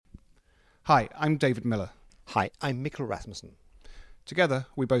Hi, I'm David Miller. Hi, I'm Mikkel Rasmussen. Together,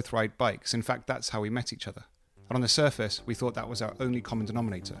 we both ride bikes. In fact, that's how we met each other. And on the surface, we thought that was our only common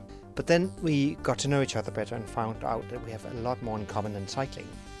denominator. But then we got to know each other better and found out that we have a lot more in common than cycling.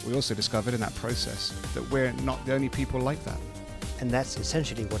 We also discovered in that process that we're not the only people like that. And that's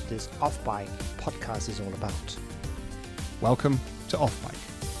essentially what this Off-Bike podcast is all about. Welcome to Off-Bike.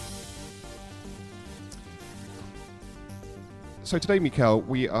 So today, Mikkel,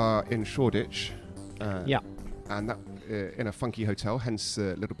 we are in Shoreditch. Yeah. And that in a funky hotel, hence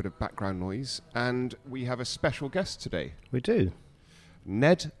a little bit of background noise. And we have a special guest today, We do.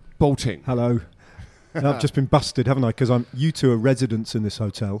 Ned Boulting. Hello. I've just been busted, haven't I? Because you two are residents in this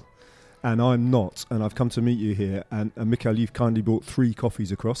hotel, and I'm not. And I've come to meet you here. And Mikkel, you've kindly brought 3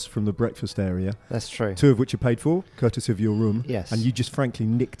 coffees across from the breakfast area, That's true. 2 of which are paid for, courtesy of your room. Yes. And you just frankly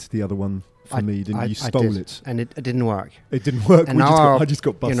nicked the other one for me, didn't you? You I stole did, it. and it didn't work. It didn't work. And I just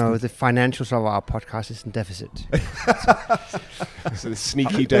got busted. You know, the financials of our podcast is in deficit. So the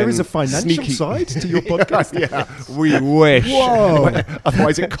sneaky den. there is a financial side to your podcast. Yeah, we wish. Whoa.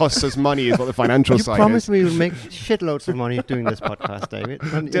 Otherwise, it costs us money, is what the financial You side promised is. me we'll make shitloads of money doing this podcast, David.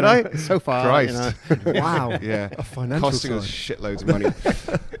 And, you Did know, I? So far, Christ. wow. Yeah, A financial costing us side. shitloads of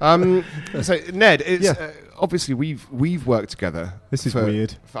money. So Ned, it's, obviously we've worked together. This is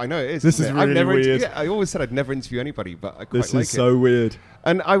weird. I know it is. This isn't is it? really weird. I always said I'd never interview anybody, but I quite This like is it. so weird.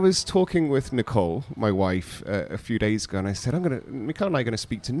 And I was talking with Nicole, my wife, a few days ago, and I said, Nicole and I are going to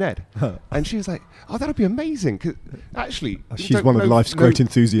speak to Ned. And she was like, oh, that'd be amazing. 'Cause actually, She's one of life's great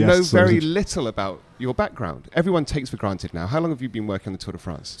enthusiasts. Know very little about your background. Everyone takes for granted now. How long have you been working on the Tour de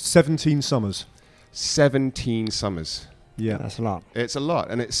France? 17 summers. 17 summers. Yeah. That's a lot. It's a lot,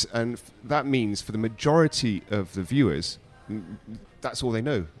 and that means for the majority of the viewers, that's all they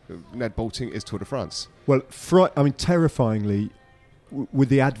know. Ned Boulting is Tour de France. Well, terrifyingly, with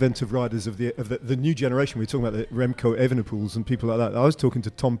the advent of riders of the new generation, we were talking about the Remco Evenepoels and people like that. I was talking to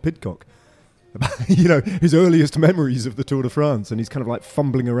Tom Pidcock about his earliest memories of the Tour de France, and he's kind of like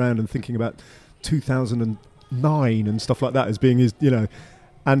fumbling around and thinking about 2009 and stuff like that as being his,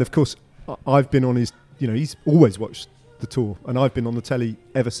 and of course I've been on his, he's always watched the Tour, and I've been on the telly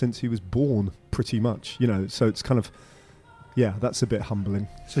ever since he was born, pretty much, so it's kind of, that's a bit humbling.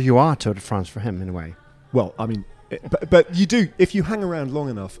 So you are Tour de France for him in a way. Well, I mean, but you do, if you hang around long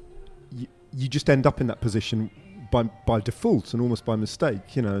enough, you just end up in that position by default and almost by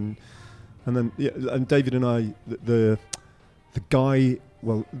mistake, and then and David and I, the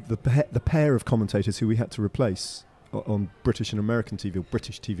pair of commentators who we had to replace on British and American TV, or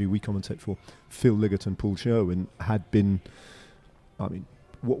British TV we commentate for, Phil Liggett and Paul Sherwin, had been, I mean,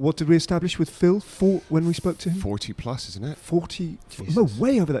 what did we establish with Phil when we spoke to him? 40 plus, isn't it? 40, Jesus. no,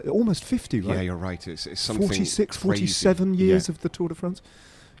 way over that, almost 50, right? Yeah, you're right. It's something 46, crazy. 47 years of the Tour de France,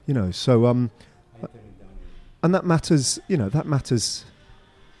 so and that matters, that matters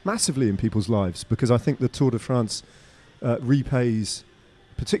massively in people's lives, because I think the Tour de France repays,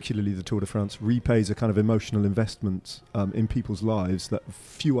 particularly the Tour de France, repays a kind of emotional investment in people's lives that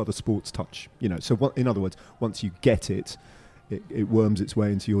few other sports touch, so in other words, once you get it worms its way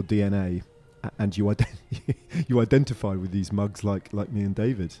into your DNA, and you identify with these mugs like me and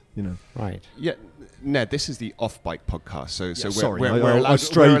David, Right. Yeah, Ned, this is the Off-Bike podcast, so sorry, we're I allowed,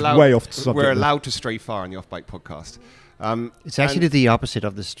 strayed way off the subject We're there. allowed to stray far on the Off-Bike podcast. It's actually the opposite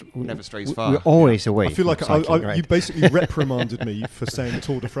of this. Never strays far. We're always away. I feel like from cycling, right? you basically reprimanded me for saying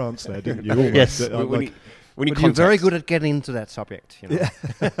Tour de France there, didn't you? Almost. Yes. We need But you're very context. good at getting into that subject.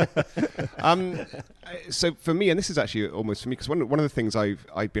 So for me, and this is actually almost for me, because one of the things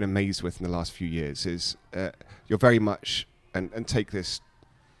I've been amazed with in the last few years is you're very much, and take this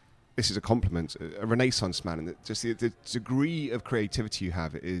is a compliment, a renaissance man, and just the degree of creativity you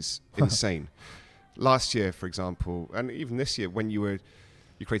have is insane. Last year, for example, and even this year, when you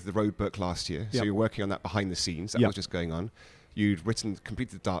created the road book last year, so Yep. you're working on that behind the scenes, that Yep. was just going on. You'd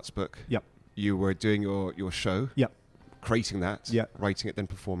completed the darts book. Yep. You were doing your show. Yep. Creating that, Yeah. writing it, then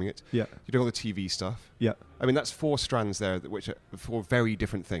performing it. Yeah. You're doing all the TV stuff. Yeah. I mean, that's 4 strands there, which are 4 very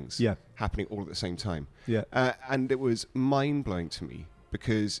different things Yeah. happening all at the same time. Yeah. And it was mind-blowing to me,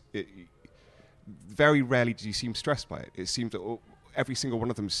 because very rarely did you seem stressed by it. It seemed that every single one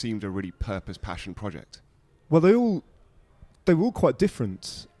of them seemed a really passion project. Well, they were all quite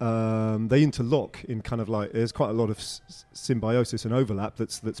different. They interlock in kind of like, there's quite a lot of symbiosis and overlap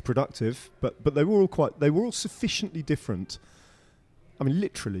that's productive. But they were all sufficiently different. I mean,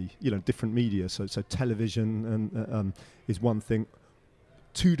 literally, different media. So television and is one thing.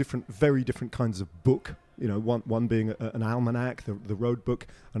 2 very different kinds of book. One being an almanac, the road book,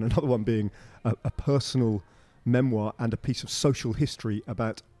 and another one being a personal memoir and a piece of social history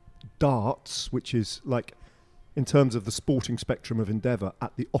about darts, which is like, in terms of the sporting spectrum of endeavour,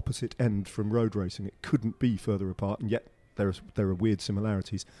 at the opposite end from road racing. It couldn't be further apart, and yet there are weird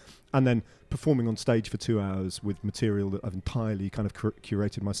similarities. And then performing on stage for 2 hours with material that I've entirely kind of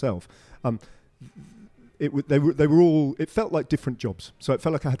curated myself. They were all. It felt like different jobs. So it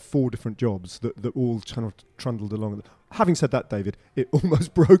felt like I had 4 different jobs that all kind of trundled along. Having said that, David, it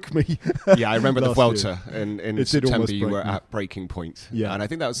almost broke me. Yeah, I remember the last Vuelta year. in September. You were me. at breaking point. Yeah. And I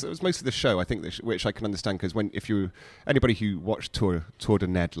think that was most of the show. I think which I can understand, because anybody who watched Tour de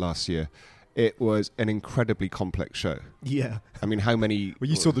Ned last year, it was an incredibly complex show. Yeah. I mean, how many... Well,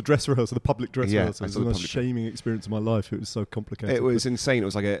 you saw the dress rehearsal, the public dress rehearsal. I It was saw the the most public- shaming experience of my life. It was so complicated. It was insane. It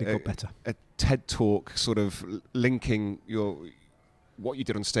was like It got better. a TED talk, sort of linking what you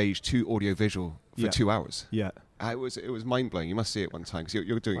did on stage to audio-visual for 2 hours. Yeah. It was mind-blowing. You must see it one time, because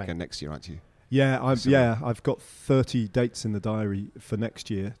you're doing it Right. again next year, aren't you? Yeah, Similar. I've got 30 dates in the diary for next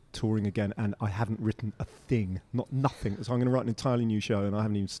year, touring again, and I haven't written a thing, nothing. So I'm going to write an entirely new show, and I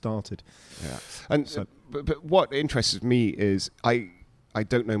haven't even started. Yeah. And So- but what interests me is I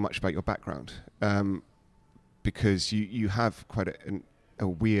don't know much about your background, because you have quite a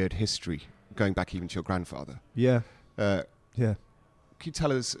weird history going back even to your grandfather. Yeah, Uh, yeah. Can you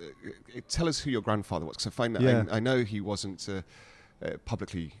tell us who your grandfather was? Because I find that Yeah. I know he wasn't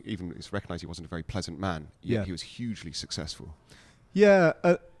publicly, even it's recognised he wasn't a very pleasant man, yet Yeah. he was hugely successful. Yeah,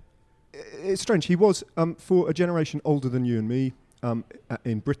 it's strange. He was, for a generation older than you and me,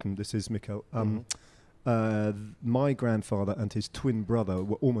 in Britain, this is Mikkel, my grandfather and his twin brother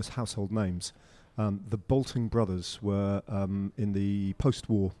were almost household names. The Bolting brothers were, in the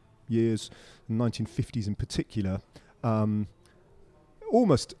post-war years, 1950s in particular,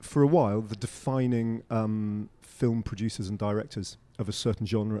 almost for a while the defining film producers and directors of a certain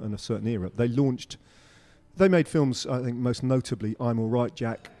genre and a certain era. They made films, I think most notably I'm All Right,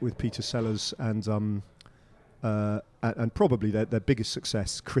 Jack, with Peter Sellers, and probably their biggest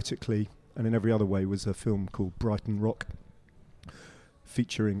success critically and in every other way was a film called Brighton Rock,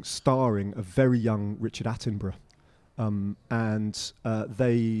 starring a very young Richard Attenborough. And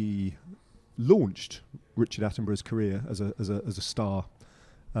they launched Richard Attenborough's career as a star,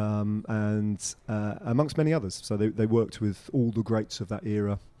 and amongst many others. So they worked with all the greats of that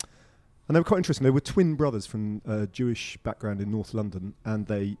era. And they were quite interesting. They were twin brothers from a Jewish background in North London, and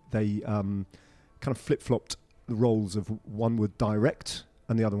they kind of flip-flopped the roles of one would direct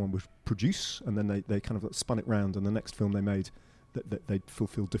and the other one would produce, and then they kind of spun it round, and the next film they made, they'd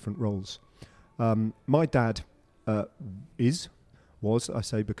fulfill different roles. My dad was, I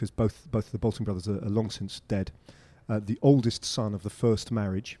say because both the Bolting brothers are long since dead, the oldest son of the first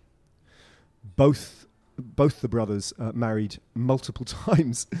marriage. Both the brothers married multiple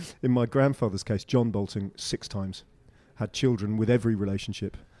times. In my grandfather's case, John Bolting 6 times, had children with every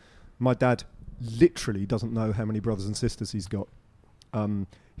relationship. My dad literally doesn't know how many brothers and sisters he's got.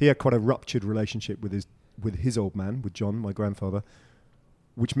 He had quite a ruptured relationship with his old man, with John, my grandfather,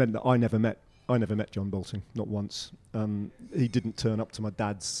 which meant that I never met John Bolting, not once. He didn't turn up to my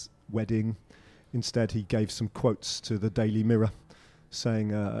dad's wedding. Instead, he gave some quotes to the Daily Mirror, saying,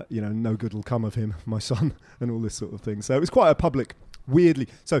 no good will come of him, my son, and all this sort of thing. So it was quite a public, weirdly.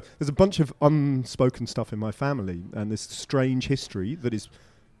 So there's a bunch of unspoken stuff in my family, and this strange history that is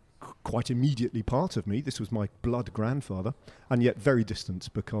quite immediately part of me. This was my blood grandfather, and yet very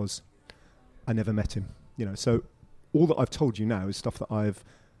distant because I never met him. So all that I've told you now is stuff that I've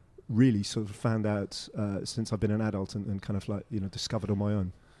really sort of found out since I've been an adult and kind of like discovered on my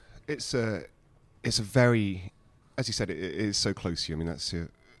own. It's a very, as you said, it is so close to you. I mean,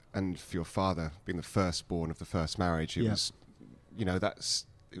 and for your father being the firstborn of the first marriage, it was, it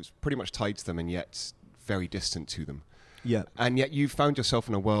was pretty much tied to them, and yet very distant to them. Yeah. And yet you found yourself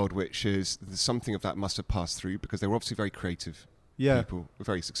in a world which is something of that must have passed through, because they were obviously very creative people,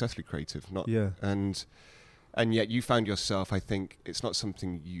 very successfully creative, and yet you found yourself, I think it's not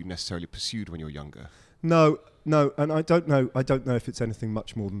something you necessarily pursued when you were younger. No, and I don't know if it's anything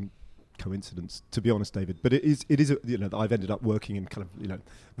much more than coincidence, to be honest, David. But it is I've ended up working in kind of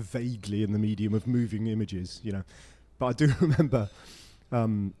vaguely in the medium of moving images, But I do remember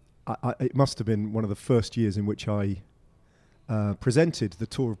it must have been one of the first years in which I presented the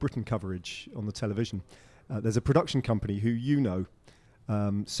Tour of Britain coverage on the television. There's a production company who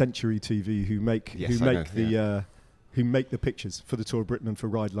Century TV, who make the pictures for the Tour of Britain and for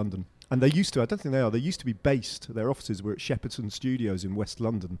Ride London. And they used to, I don't think they are, they used to be based, their offices were at Shepperton Studios in West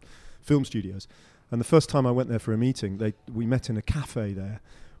London, film studios. And the first time I went there for a meeting, we met in a cafe there,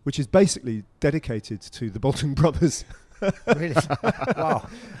 which is basically dedicated to the Bolting brothers. Really? Wow.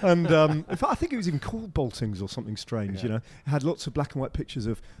 And in fact, I think it was even called Boltings or something strange. You know, it had lots of black and white pictures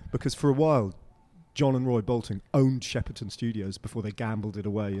of, because for a while, John and Roy Bolting owned Shepperton Studios before they gambled it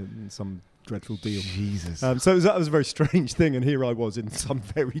away in some dreadful deal. Jesus. So that was a very strange thing, and here I was in some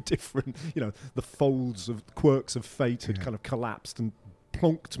very different, you know, the folds of quirks of fate had kind of collapsed and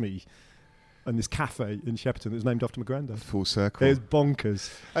plonked me in this cafe in Shepperton that was named after my granddad. Full circle. It was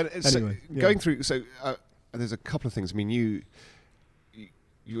bonkers. And Anyway, going through, there's a couple of things. I mean, you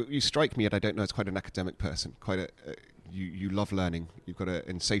strike me, and I don't know, as quite an academic person. You love learning. You've got an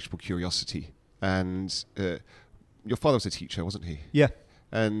insatiable curiosity, and your father was a teacher, wasn't he? Yeah.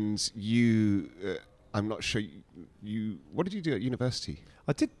 And you, I'm not sure. What did you do at university?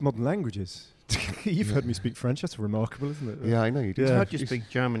 I did modern languages. You've heard me speak French. That's remarkable, isn't it? Yeah, I know you did. I Yeah. heard you speak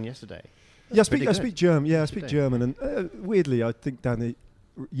German yesterday. Yeah, I Pretty speak good. German. Yeah, I speak Today. German, and weirdly, I think down the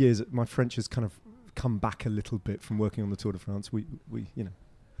years, my French has kind of come back a little bit from working on the Tour de France. We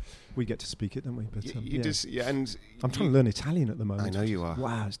we get to speak it, don't we? But and I'm trying to learn Italian at the moment. I know you are.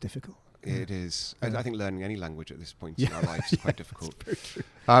 Wow, it's difficult. It is. Yeah. I think learning any language at this point Yeah. in our lives is quite difficult. Very true.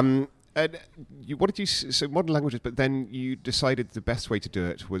 And what did you? So modern languages, but then you decided the best way to do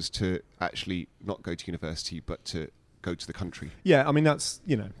it was to actually not go to university, but to go to the country. Yeah, I mean that's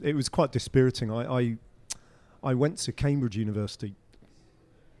it was quite dispiriting. I went to Cambridge University,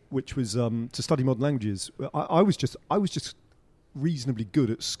 which was to study modern languages. I was just reasonably good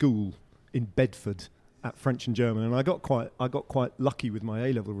at school in Bedford at French and German, and I got quite lucky with my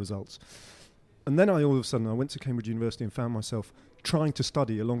A-level results. And then all of a sudden I went to Cambridge University and found myself trying to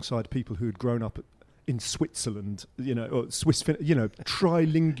study alongside people who had grown up in Switzerland, or Swiss,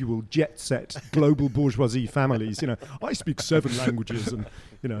 trilingual, jet-set, global bourgeoisie families. I speak 7 languages, and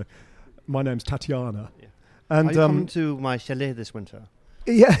my name's Tatiana. Yeah. And Are you coming to my chalet this winter?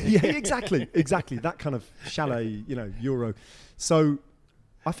 yeah, exactly, that kind of chalet, Euro. So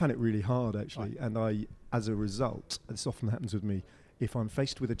I found it really hard actually, and I, as a result, this often happens with me. If I'm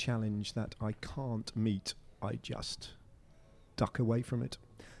faced with a challenge that I can't meet, I just duck away from it.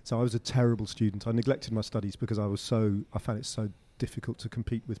 So I was a terrible student. I neglected my studies because I found it so difficult to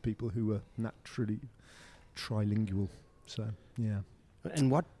compete with people who were naturally trilingual. So yeah.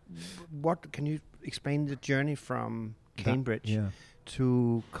 And what can you explain the journey from Cambridge Yeah.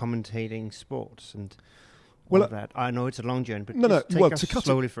 to commentating sports and Well, all of that? I know it's a long journey, but No, just take us to cut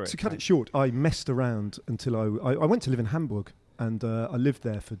slowly it, through it. to cut it short, I messed around until I went to live in Hamburg, and I lived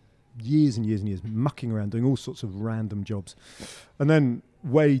there for years and years and years, mucking around, doing all sorts of random jobs. And then,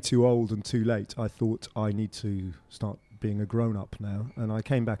 way too old and too late, I thought I need to start being a grown-up now. And I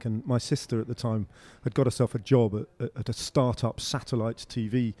came back, and my sister at the time had got herself a job at a start-up satellite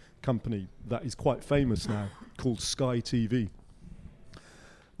TV company that is quite famous now, called Sky TV.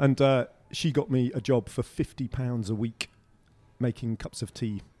 And she got me a job for £50 a week making cups of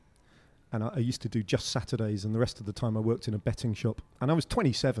tea. And I used to do just Saturdays, and the rest of the time I worked in a betting shop. And I was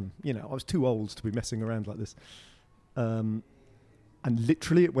 27, I was too old to be messing around like this. And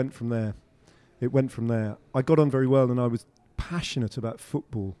literally it went from there. I got on very well, and I was passionate about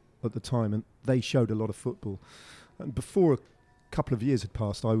football at the time, and they showed a lot of football. And before a couple of years had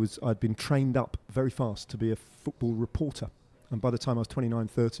passed, I'd been trained up very fast to be a football reporter. And by the time I was 29,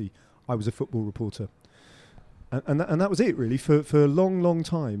 30, I was a football reporter. And that was it, really. For a long, long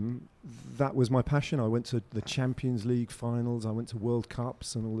time, that was my passion. I went to the Champions League finals. I went to World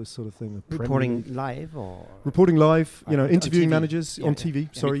Cups and all this sort of thing. The Premier Reporting League. live or Reporting live, on interviewing TV. managers Yeah, on yeah. TV. Yeah.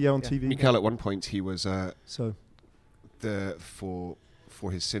 Sorry, on Yeah. TV. Mikael, at one point, he was So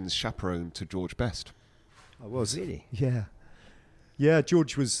for his sins chaperone to George Best. I was. really? Yeah,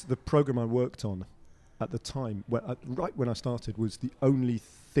 George was the program I worked on at the time. Right when I started, was the only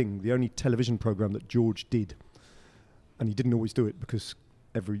television program that George did. And he didn't always do it because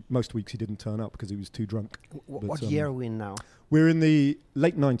most weeks he didn't turn up because he was too drunk. What year are we in now? We're in the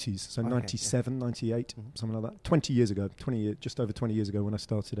late 90s, so Okay, 97, 98, Mhm. something like that. 20 years ago, just over 20 years ago when I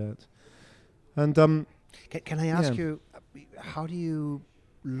started out. And Can I ask Yeah. you, how do you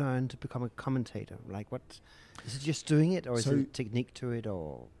learn to become a commentator? Like, what is it? Just doing it, or is So- there a technique to it,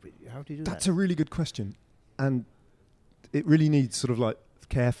 or how do you do that's that? a really good question. And it really needs sort of like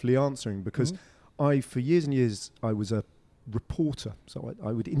carefully answering because for years and years, I was a reporter. So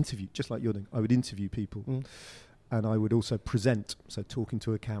I would interview, just like you're doing, I would interview people. Mm. And I would also present, so talking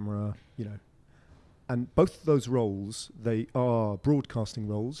to a camera, And both of those roles, they are broadcasting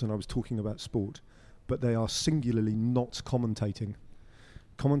roles, and I was talking about sport, but they are singularly not commentating.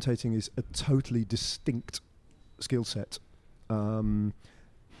 Commentating is a totally distinct skill set. And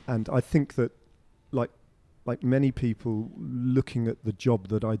I think that, like many people looking at the job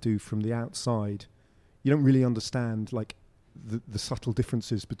that I do from the outside, you don't really understand like the subtle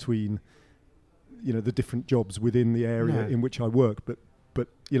differences between, you know, the different jobs within the area No. in which I work. But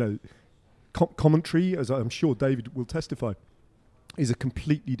you know, commentary, as I'm sure David will testify, is a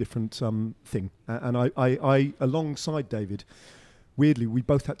completely different thing. And I, alongside David, weirdly, we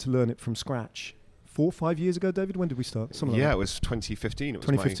both had to learn it from scratch. 4 or 5 years ago, David, when did we start? Something like Yeah, that. it was 2015. It was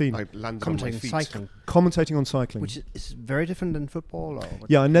 2015. I landed on my Commentating feet. cycling, Commentating on cycling. which is very different than football, or what?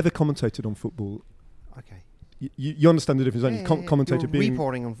 Yeah, I never commentated on football. Okay. You understand the difference, don't you? Commentator You're being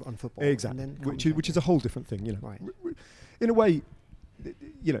reporting on football, exactly, and then which is a whole different thing, you know. Right. In a way,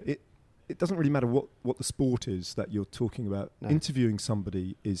 you know, it doesn't really matter what the sport is that you're talking about. No. Interviewing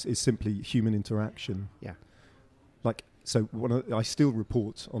somebody is simply human interaction. Yeah. Like, so I still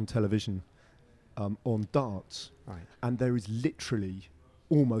report on television on darts, Right. and there is literally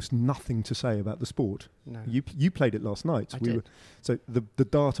almost nothing to say about the sport. No. You played it last night. I did. So the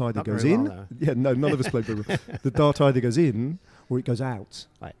dart either Not goes very in. well, Yeah, no, none of us played very well. The dart either goes in or it goes out.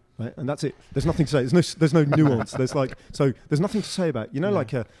 Right. Right, and that's it. There's nothing to say. There's no nuance. There's nothing to say about. You know, No.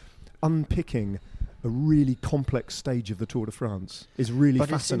 like unpicking a really complex stage of the Tour de France is really But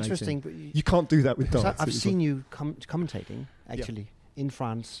fascinating. it's interesting. But You can't do that with so darts. I've It was seen like- you commentating actually in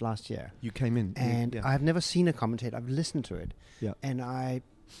France last year, You came in, and yeah. I've never seen a commentator. I've listened to it, Yeah. and I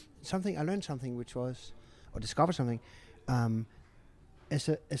learned something which was, or discovered something. As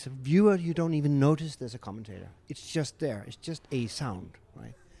a viewer, you don't even notice there's a commentator. It's just there. It's just a sound,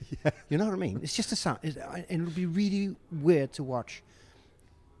 right? Yeah. You know what I mean? It's just a sound. And it would be really weird to watch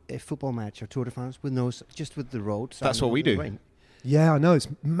a football match or Tour de France with just with the road. sound That's what and we the do. rain. Yeah, I know. It's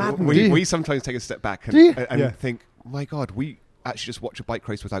maddening. We sometimes take a step back Do you? and Yeah. think, my God, we actually just watch a bike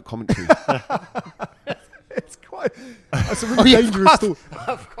race without commentary. It's quite. That's a really dangerous thought.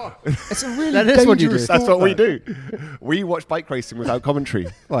 Of course. It's a really That is what you dangerous do. That's thought, what we that. do. We watch bike racing without commentary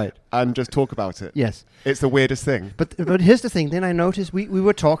Right. and just talk about it. Yes. It's the weirdest thing. But here's the thing. Then I noticed we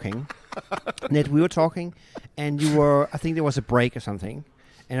were talking, Ned. We were talking, and you were. I think there was a break or something,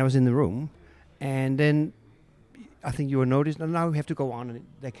 and I was in the room, and then I think you were noticed. And now we have to go on, and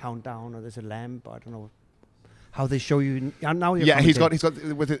they count down, or there's a lamp. I don't know how they show you. Now you're Yeah, he's commentating.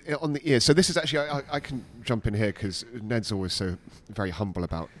 got with it on the ear. So this is actually I can jump in here because Ned's always so very humble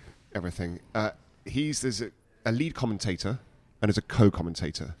about everything. There's a lead commentator and there's a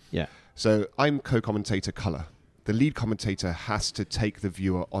co-commentator. Yeah. So I'm co-commentator colour. The lead commentator has to take the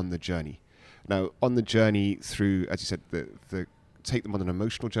viewer on the journey. Now on the journey through, as you said, the take them on an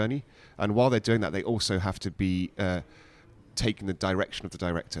emotional journey, and while they're doing that, they also have to be taking the direction of the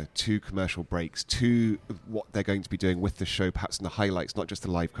director to commercial breaks, to what they're going to be doing with the show, perhaps in the highlights, not just the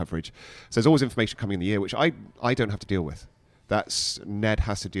live coverage. So there's always information coming in the ear, which I don't have to deal with. That's Ned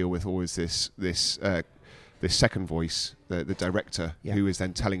has to deal with always this second voice, the director, Yeah. who is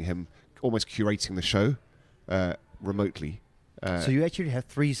then telling him, almost curating the show remotely. So you actually have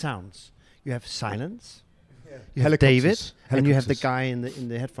three sounds. You have silence. You have Helicopters. David, and you have the Helicopters. guy in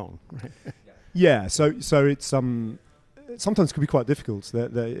the headphone. Right? Yeah, so it's sometimes it can be quite difficult.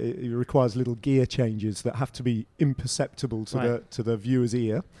 It requires little gear changes that have to be imperceptible to Right. the viewer's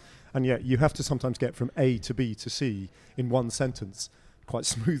ear, and yet you have to sometimes get from A to B to C in one sentence quite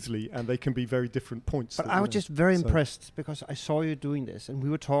smoothly, and they can be very different points. But that, I you was know, just very so- impressed because I saw you doing this, and we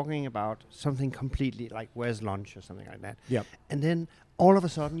were talking about something completely like where's lunch or something like that. Yep. And then all of a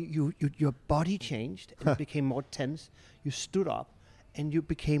sudden, your body changed and it became more tense. You stood up, and you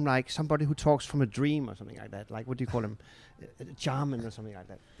became like somebody who talks from a dream or something like that. Like what do you call him, Jarman or something like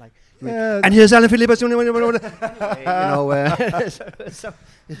that. Like, you went, Yeah, and here's Alan Philippus. You know, so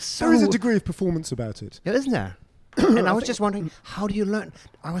it's so. there is a degree of performance about it. Yeah, isn't there? And I was just wondering, how do you learn?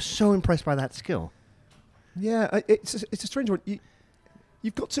 I was so impressed by that skill. Yeah, it's a strange one.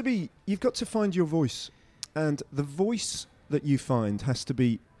 You've got to find your voice, and the voice that you find has to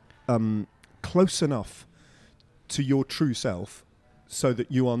be close enough to your true self, so that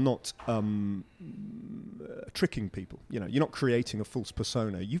you are not tricking people. You know, you're not creating a false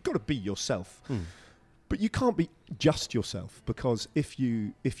persona. You've got to be yourself, but you can't be just yourself, because if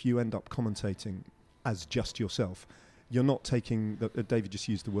you end up commentating as just yourself, you're not taking David just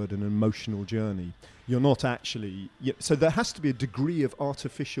used the word an emotional journey. You're not actually so there has to be a degree of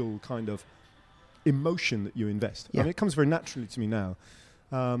artificial kind of emotion that you invest. Yeah. I mean, it comes very naturally to me now.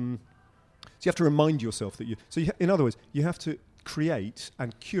 So you have to remind yourself that in other words, you have to create,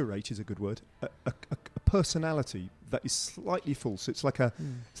 and curate is a good word, a personality that is slightly false. It's like an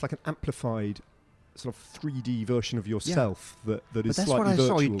amplified sort of 3D version of yourself that But is that's slightly what I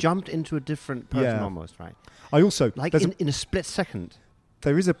virtual. saw. You jumped into a different person Yeah. almost, right? I also Like there's in a split second.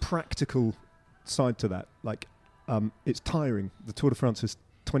 there is a practical side to that. Like it's tiring. The Tour de France is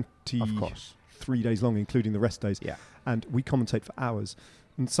Of course. 3 days long, including the rest days. Yeah. And we commentate for hours.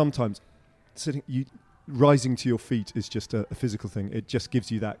 And sometimes rising to your feet is just a physical thing. It just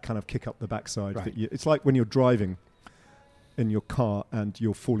gives you that kind of kick up the backside. Right. It's like when you're driving in your car and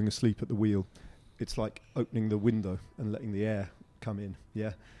you're falling asleep at the wheel. It's like opening the window and letting the air come in,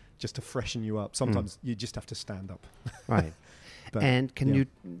 just to freshen you up. Sometimes you just have to stand up. Right. But, And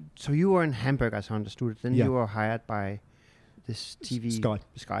so you were in Hamburg, as I understood it. Then Yeah. you were hired by this TV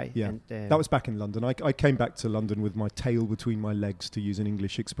Sky. Yeah. And, that was back in London. I came back to London with my tail between my legs, to use an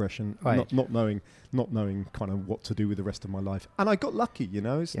English expression, Right. not knowing kind of what to do with the rest of my life. And I got lucky,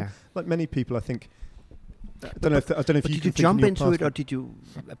 It's like many people, I think. I don't know if But you did can you think jump in your into past it, or did you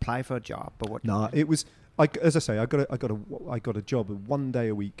apply for a job, or what? No, it was. As I say, I got a job 1 day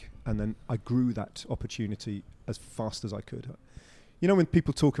a week, and then I grew that opportunity as fast as I could. When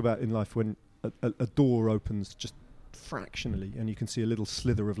people talk about in life when a door opens just fractionally, and you can see a little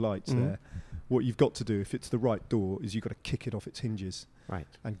slither of light there. What you've got to do, if it's the right door, is you've got to kick it off its hinges, Right.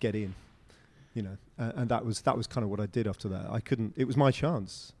 and get in. And that was kind of what I did after that. I couldn't. It was my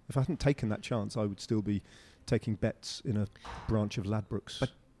chance. If I hadn't taken that chance, I would still be taking bets in a branch of Ladbrokes. But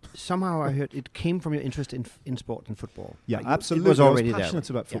somehow I heard it came from your interest in sport and football. Yeah, Like, absolutely. It was already I was passionate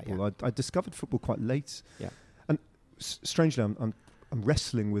there. about football. I discovered football quite late. Yeah. And strangely, I'm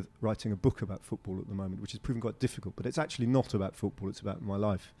wrestling with writing a book about football at the moment, which is proving quite difficult. But it's actually not about football. It's about my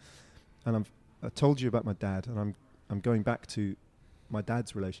life. And I told you about my dad, and I'm going back to my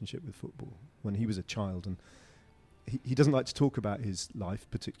dad's relationship with football when he was a child. And he doesn't like to talk about his life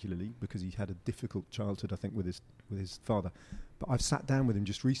particularly because he had a difficult childhood, I think, with his father. But I've sat down with him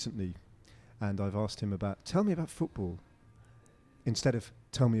just recently, and I've asked him tell me about football, instead of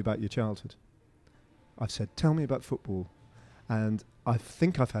tell me about your childhood. I've said, tell me about football. And I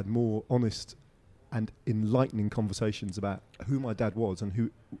think I've had more honest and enlightening conversations about who my dad was and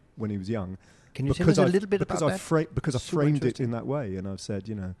who, when he was young. Can you tell us a little bit about that? Because I Super framed it interesting. in that way, and I've said,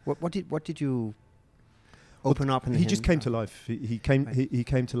 What did you open up? He just came to life. He came. Right. He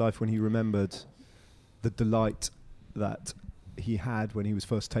came to life when he remembered the delight that he had when he was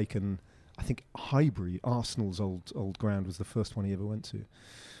first taken. I think Highbury, Arsenal's old ground, was the first one he ever went to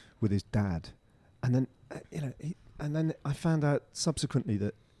with his dad, and then and then I found out subsequently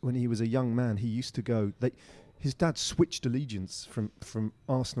that when he was a young man, he used to go. His dad switched allegiance from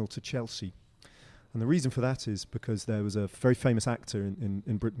Arsenal to Chelsea. And the reason for that is because there was a very famous actor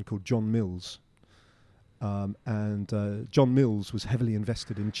in Britain called John Mills. And John Mills was heavily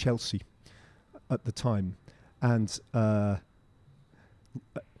invested in Chelsea at the time. And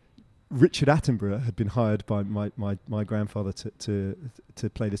Richard Attenborough had been hired by my grandfather to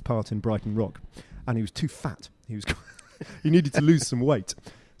play this part in Brighton Rock. And he was too fat. He needed to lose some weight.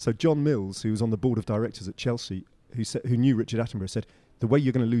 So John Mills, who was on the board of directors at Chelsea, who knew Richard Attenborough, said, the way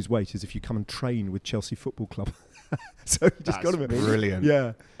you're going to lose weight is if you come and train with Chelsea Football Club. So he just got him. Brilliant.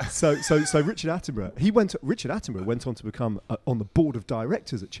 Yeah. So Richard Attenborough went on to become on the board of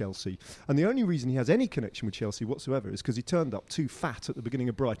directors at Chelsea. And the only reason he has any connection with Chelsea whatsoever is because he turned up too fat at the beginning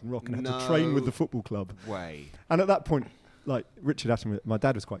of Brighton Rock and had to train with the football club. Way. And at that point, like Richard Attenborough, my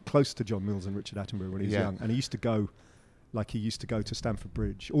dad was quite close to John Mills and Richard Attenborough when he was young, and he used to go to Stamford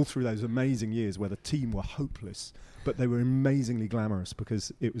Bridge all through those amazing years where the team were hopeless, but they were amazingly glamorous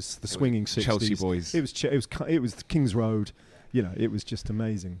because it was the swinging 60s. Chelsea boys. It was Kings Road. It was just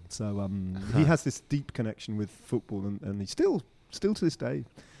amazing. So he has this deep connection with football, and he still to this day,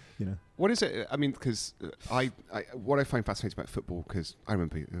 What is it? I mean, because what I find fascinating about football, because I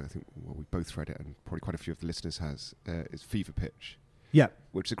remember, I think we both read it, and probably quite a few of the listeners has, is Fever Pitch. Yeah.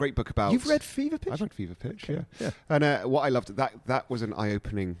 Which is a great book about... You've read Fever Pitch? I've read Fever Pitch, Okay. yeah. And what I loved, that was an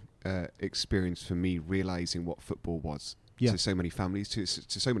eye-opening experience for me, realising what football was to so many families, to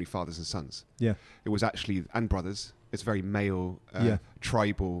so many fathers and sons. Yeah. It was actually, and brothers, it's very male,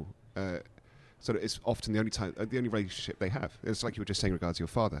 tribal, sort of, it's often the only relationship they have. It's like you were just saying regards to your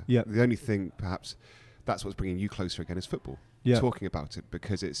father. Yeah. The only thing, perhaps, that's what's bringing you closer again is football. Yeah. Talking about it,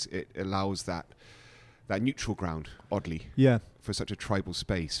 because it allows that neutral ground, oddly, for such a tribal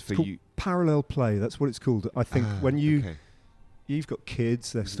space for you. Parallel play, that's what it's called. I think when you've got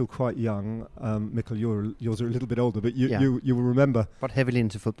kids, they're still quite young. Mikkel, yours are a little bit older, but you will remember. But heavily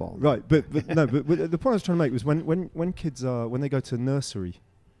into football. Right, but the point I was trying to make was when kids when they go to nursery,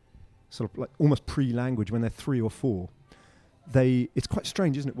 sort of like almost pre-language, when they're 3 or 4, it's quite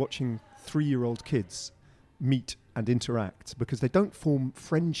strange, isn't it, watching 3-year-old kids meet and interact, because they don't form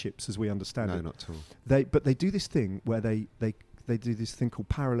friendships as we understand it. No, not at all. But they do this thing where they do this thing called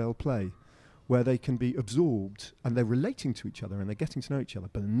parallel play, where they can be absorbed and they're relating to each other and they're getting to know each other,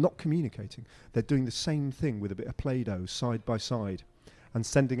 but they're not communicating. They're doing the same thing with a bit of Play-Doh side by side, and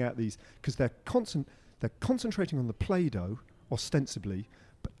sending out these, because they're concentrating on the Play-Doh ostensibly,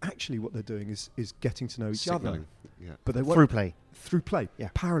 but actually what they're doing is getting to know each other. Signalling, yeah. But they Through play. through play, Yeah.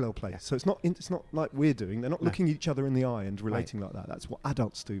 parallel play. Yeah. So it's not like we're doing. They're not No. looking each other in the eye and relating like that. That's what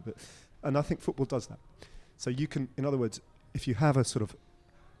adults do. And I think football does that. So you can, in other words, if you have a sort of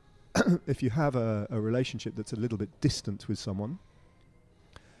if you have a relationship that's a little bit distant with someone,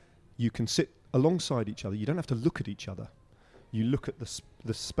 you can sit alongside each other. You don't have to look at each other. You look at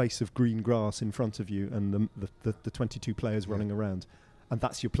the space of green grass in front of you and the 22 players running around, and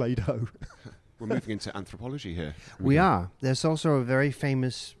that's your Play-Doh. We're moving into anthropology here. We are. There's also a very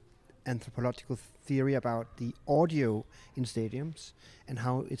famous anthropological theory about the audio in stadiums and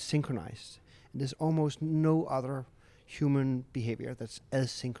how it's synchronized. And there's almost no other human behavior that's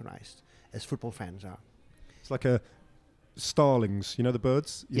as synchronized as football fans are. It's like a starlings, you know, the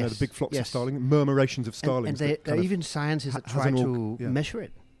birds, you know, the Yes, big flocks of yes. starlings, murmurations of And starlings. there that kind are of even scientists that has try an to yeah. measure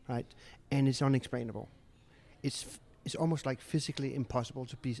it, right? And it's unexplainable. It's almost like physically impossible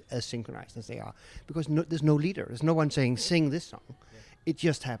to be as synchronized as they are, because there's no leader. There's no one saying, sing this song. It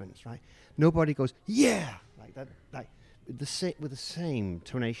just happens, right? Nobody goes, yeah, like that, like with the same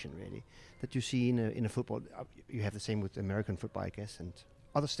tonation, really, that you see in a football. You have the same with American football, I guess, and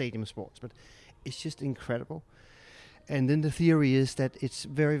other stadium sports, but it's just incredible. And then the theory is that it's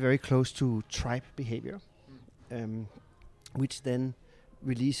very, very close to tribe behavior, which then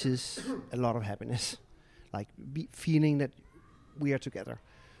releases a lot of happiness, like feeling that we are together.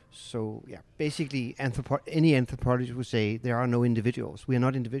 So yeah, basically, any anthropologist would say there are no individuals. We are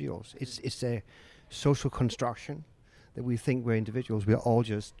not individuals. It's a social construction that we think we're individuals. We are all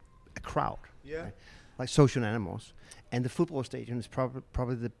just a crowd, right? Like social animals. And the football stadium is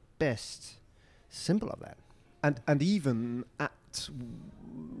probably the best symbol of that. And even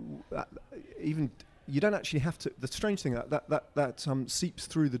even you don't actually have to. The strange thing that seeps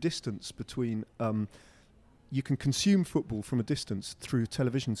through the distance between. You can consume football from a distance through a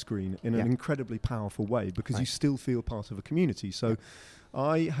television screen in an incredibly powerful way, because you still feel part of a community. So,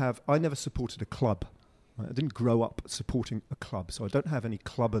 I never supported a club. Right? I didn't grow up supporting a club, so I don't have any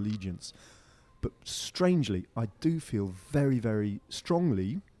club allegiance. But strangely, I do feel very, very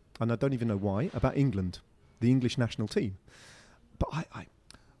strongly, and I don't even know why, about England, the English national team. But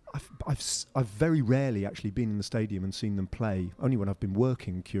I've very rarely actually been in the stadium and seen them play. Only when I've been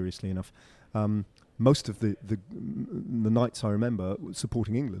working, curiously enough. Most of the nights I remember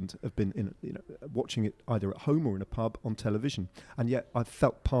supporting England have been watching it either at home or in a pub on television, and yet I've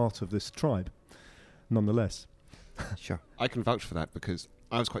felt part of this tribe, nonetheless. Sure. I can vouch for that, because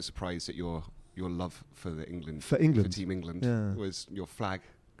I was quite surprised at your love for England, For Team England, yeah. was your flag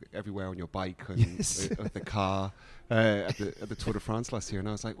everywhere on your bike and Yes. the car at the Tour de France last year, and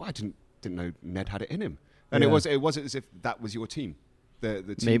I was like, well, I didn't know Ned had it in him, and Yeah. it was as if that was your team. The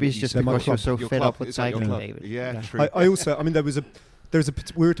team Maybe that it's you just support. my because you're so Your fed club. up with It's like your cycling, club. David. Yeah, true. I also, I mean,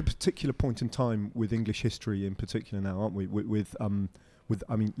 we're at a particular point in time with English history in particular now, aren't we? With I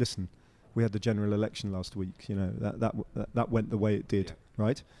mean, listen, we had the general election last week. You know, that went the way it did,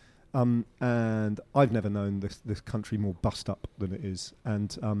 right? And I've never known this country more bust up than it is.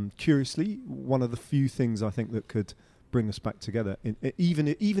 And curiously, one of the few things I think that could bring us back together, even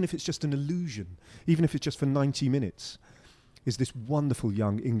if it's just an illusion, even if it's just for 90 minutes, is this wonderful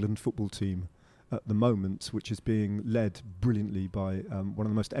young England football team at the moment, which is being led brilliantly by one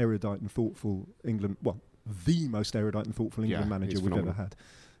of the most erudite and thoughtful the most erudite and thoughtful England manager he's we've ever phenomenal.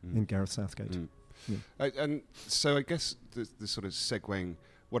 had in Gareth Southgate. Yeah. And so I guess the sort of segueing,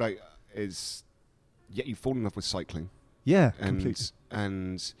 you've fallen in love with cycling, Yeah, and completely.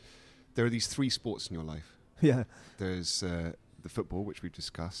 and there are these three sports in your life. Yeah, There's the football, which we've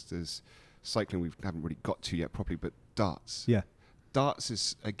discussed. There's cycling, we haven't really got to yet properly, but darts. yeah, Darts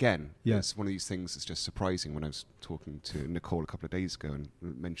is, again, Yeah. it's one of these things that's just surprising. When I was talking to Nicole a couple of days ago and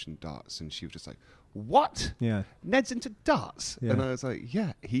mentioned darts, and she was just like, what? yeah. Ned's into darts? Yeah. And I was like,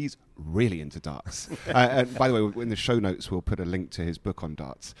 yeah, he's really into darts. And by the way, in the show notes, we'll put a link to his book on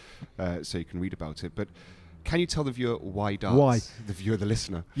darts, so you can read about it. But can you tell the viewer why darts? Why? The viewer, the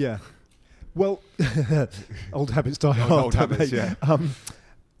listener. Yeah. Well, old habits die hard. Old don't habits, they? yeah.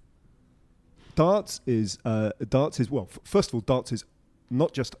 Darts is well. First of all, darts is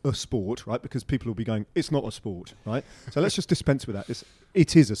not just a sport, right? Because people will be going, it's not a sport, right? So let's just dispense with that.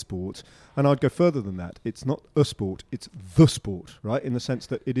 It is a sport, and I'd go further than that. It's not a sport; it's the sport, right? In the sense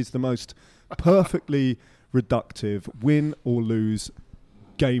that it is the most perfectly reductive, win or lose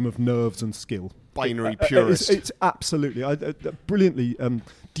game of nerves and skill. Binary purist. It's absolutely brilliantly.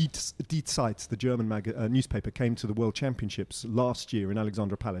 Die Zeit, the German newspaper, came to the World Championships last year in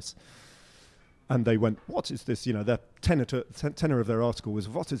Alexandra Palace, and they went, what is this? You know, their tenor of their article was,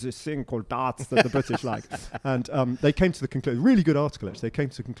 what is this thing called darts that the British like? And they came to the conclusion, really good article actually, they came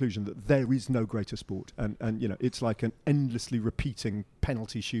to the conclusion that there is no greater sport. And you know, it's like an endlessly repeating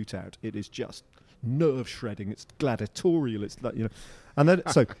penalty shootout. It is just nerve shredding, it's gladiatorial, it's like, you know, and then,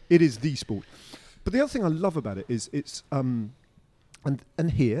 so it is the sport. But the other thing I love about it is it's, and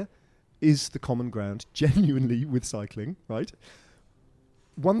here is the common ground genuinely with cycling, right?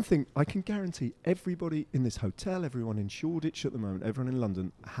 One thing I can guarantee everybody in this hotel, everyone in Shoreditch at the moment, everyone in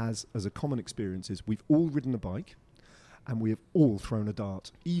London has as a common experience is we've all ridden a bike and we have all thrown a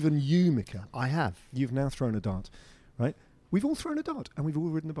dart. Even you, Mika. I have. You've now thrown a dart, right? We've all thrown a dart and we've all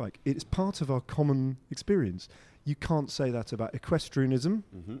ridden a bike. It's part of our common experience. You can't say that about equestrianism,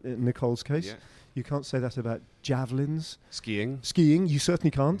 in Nicole's case. Yeah. You can't say that about javelins. Skiing. Skiing, you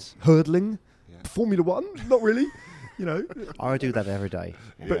certainly can't. Hurdling. Yeah. Formula One, not really. You know, I do that every day.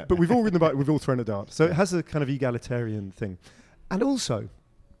 but we've all ridden a bike, we've all thrown a dart. So it has a kind of egalitarian thing. And also,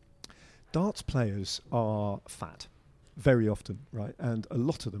 darts players are fat, very often, right? And a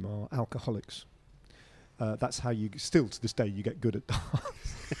lot of them are alcoholics. That's how you, still to this day, you get good at darts.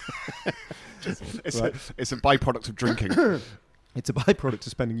 It's a byproduct of drinking. It's a byproduct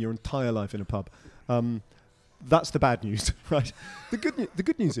of spending your entire life in a pub. That's the bad news, right? The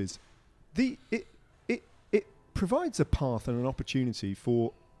good news is, it provides a path and an opportunity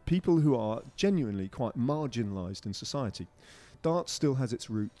for people who are genuinely quite marginalised in society. Darts still has its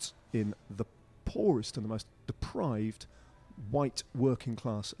roots in the poorest and the most deprived white working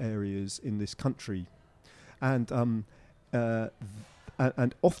class areas in this country, and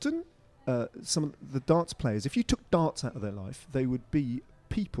often some of the darts players, if you took darts out of their life, they would be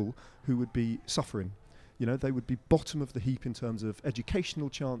people who would be suffering. You know, they would be bottom of the heap in terms of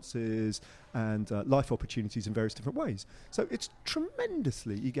educational chances and life opportunities in various different ways. So it's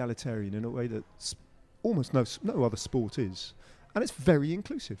tremendously egalitarian in a way that almost no other sport is. And it's very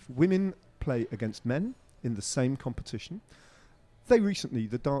inclusive. Women play against men in the same competition.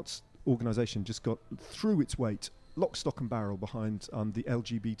 The darts organisation just got through its weight, lock, stock and barrel behind the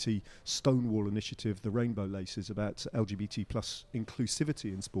LGBT Stonewall initiative, the Rainbow Laces, about LGBT plus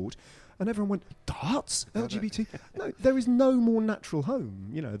inclusivity in sport. And everyone went, darts? LGBT? No, there is no more natural home,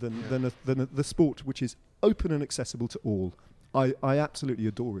 you know, than the sport which is open and accessible to all. I absolutely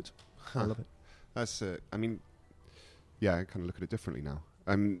adore it. I love it. That's, I mean, yeah, I kind of look at it differently now.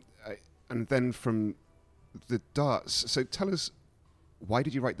 And then from the darts, so tell us, why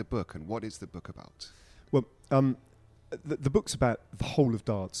did you write the book and what is the book about? Well, the book's about the whole of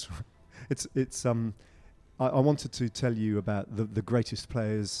darts. I wanted to tell you about the greatest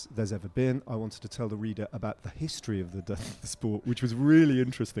players there's ever been. I wanted to tell the reader about the history of the sport, which was really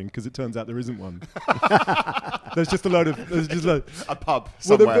interesting because it turns out there isn't one. There's just a pub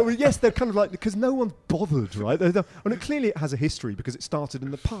somewhere. Yes, they're kind of like, because no one's bothered, right? And clearly it has a history because it started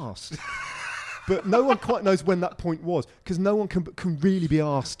in the past. But no one quite knows when that point was, because no one can really be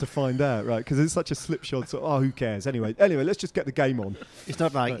asked to find out, right? Because it's such a slipshod, who cares? Anyway, let's just get the game on. It's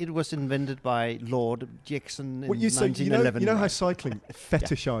not like it was invented by Lord Jackson in 1911. You know how cycling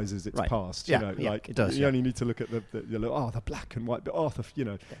fetishizes its past? Yeah, you know, like it does. You only need to look at the black and white,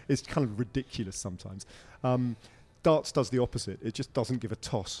 it's kind of ridiculous sometimes. Darts does the opposite. It just doesn't give a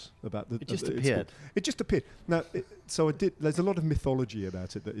toss about the... It just appeared. It just appeared. Now, there's a lot of mythology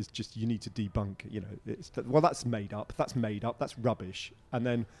about it that is just, you need to debunk, you know. That's made up, that's rubbish. And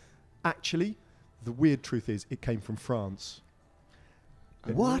then, actually, the weird truth is, it came from France.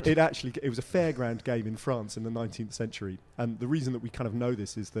 What? It was a fairground game in France in the 19th century. And the reason that we kind of know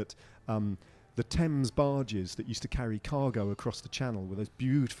this is that the Thames barges that used to carry cargo across the channel with those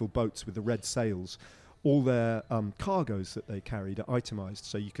beautiful boats with the red sails, all their cargoes that they carried are itemised,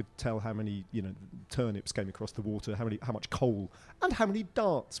 so you could tell how many, you know, turnips came across the water, how much coal, and how many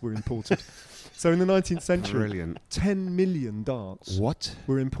darts were imported. So in the 19th century, Brilliant. 10 million darts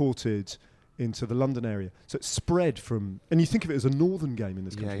were imported into the London area. So it spread from, and you think of it as a northern game in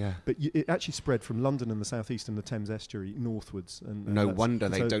this country, but it actually spread from London and the southeast and the Thames estuary northwards. And no wonder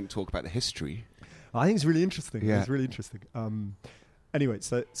they don't talk about the history. I think it's really interesting. Yeah. It's really interesting. Anyway,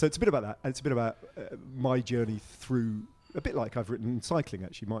 so it's a bit about that. And it's a bit about my journey through, a bit like I've written in cycling,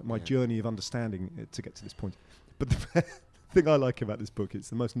 actually, my journey of understanding it to get to this point. But the thing I like about this book, it's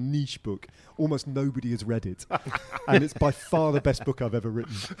the most niche book. Almost nobody has read it. And it's by far the best book I've ever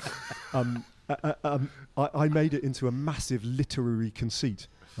written. I made it into a massive literary conceit,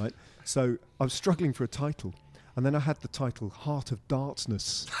 right? So I was struggling for a title. And then I had the title Heart of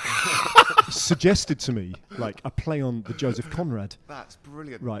Dartsness suggested to me, like a play on the Joseph Conrad. That's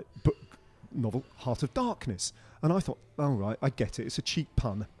brilliant. Right, book, novel, Heart of Darkness. And I thought, all right, I get it. It's a cheap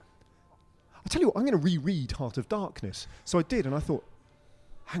pun. I tell you what, I'm going to reread Heart of Darkness. So I did, and I thought,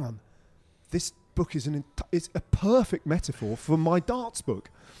 hang on, this book is it's a perfect metaphor for my darts book.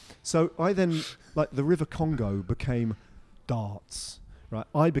 So I then, like, the River Congo became darts, right?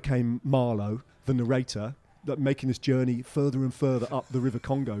 I became Marlowe, the narrator, making this journey further and further up the River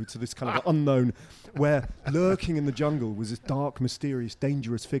Congo to this kind of unknown, where lurking in the jungle was this dark, mysterious,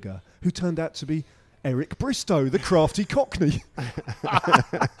 dangerous figure who turned out to be Eric Bristow, the crafty Cockney.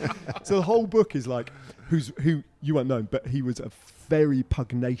 So the whole book is like, who you won't know, but he was a very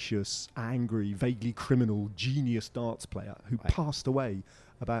pugnacious, angry, vaguely criminal, genius darts player who passed away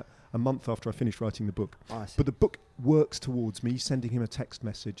about a month after I finished writing the book. Oh, I see. But the book works towards me sending him a text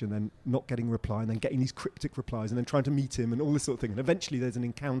message and then not getting a reply and then getting these cryptic replies and then trying to meet him and all this sort of thing. And eventually there's an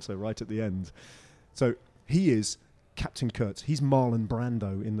encounter right at the end. So he is Captain Kurtz. He's Marlon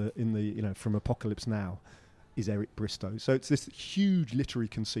Brando in the from Apocalypse Now, is Eric Bristow. So it's this huge literary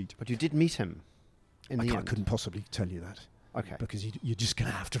conceit. But you did meet him in the I end. couldn't possibly tell you that. Okay. Because you're just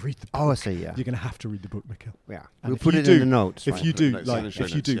going to have to read the book. Oh, I see, yeah. You're going to have to read the book, Mikhail. Yeah. And We'll if put you it do- in the notes. If right? you do, Notes in the like, show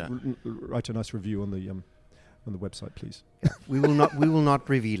if you notes, do, write a nice review on the website, please. we will not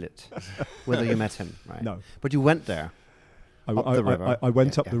reveal it, whether you met him, right? No. But you went there. Up the river. I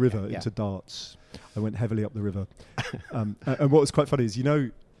went up Yeah, the river yeah. into darts. I went heavily up the river. And what was quite funny is,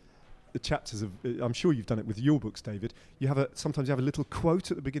 the chapters of, I'm sure you've done it with your books, David. Sometimes you have a little quote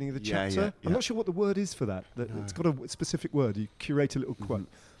at the beginning of the Yeah, chapter. yeah, I'm yeah. not sure what the word is for that. It's got a specific word. You curate a little Mm-hmm. quote.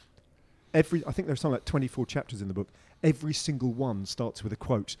 I think there's something like 24 chapters in the book. Every single one starts with a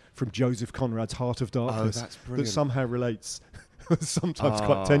quote from Joseph Conrad's Heart of Darkness that's that brilliant. somehow relates, sometimes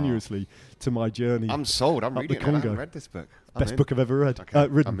quite tenuously, to my journey. I'm sold. I'm Up reading the it. I haven't Congo. read this book. I'm Best in. book I've ever read. Okay,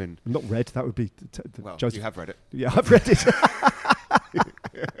 Written. I'm in. Not read. That would be Well, Joseph. you have read it. Yeah, I've read it.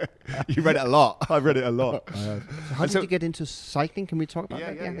 You read it a lot. I've read it a lot. I have. So how did so- you get into cycling? Can we talk about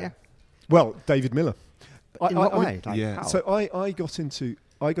Yeah, that? yeah. Well, David Miller. In what way? Like, yeah. how? So I got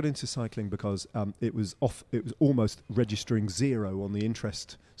into cycling because it was almost registering zero on the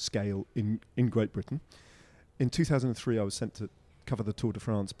interest scale in Great Britain. In 2003, I was sent to cover the Tour de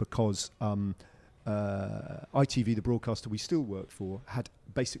France because ITV, the broadcaster we still worked for, had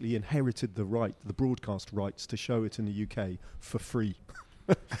basically inherited the broadcast rights to show it in the UK for free.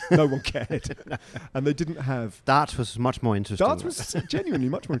 No one cared, and they didn't have. Darts was much more interesting. Darts was genuinely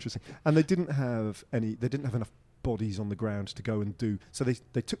much more interesting, and they didn't have enough bodies on the ground to go and do. So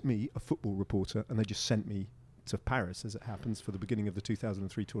they took me, a football reporter, and they just sent me to Paris, as it happens, for the beginning of the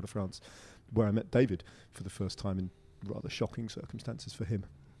 2003 Tour de France, where I met David for the first time in rather shocking circumstances for him,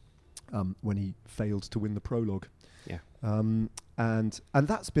 when he failed to win the prologue. Yeah. And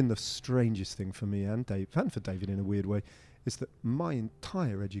that's been the strangest thing for me and for David in a weird way, is that my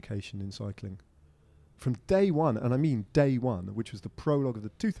entire education in cycling, from day one, and I mean day one, which was the prologue of the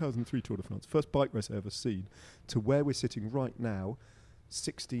 2003 Tour de France, first bike race I ever seen, to where we're sitting right now,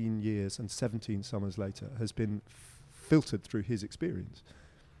 16 years and 17 summers later, has been filtered through his experience.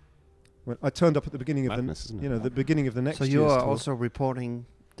 When I turned up at the beginning Madness, of isn't it? the beginning of the next So year's you are tour. also reporting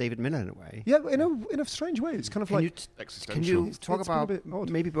David Miller in a way. Yeah, in a strange way. It's kind of Can like you can Existential. you It's talk been a about bit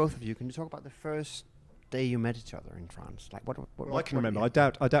odd. maybe both of you? Can you talk about the first day you met each other in France? Like what Well, I can remember.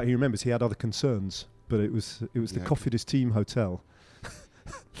 yeah. I doubt he remembers. He had other concerns, but it was the Yeah. Cofidis Team Hotel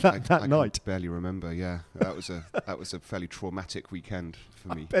I that night. can barely remember. Yeah, that was a fairly traumatic weekend for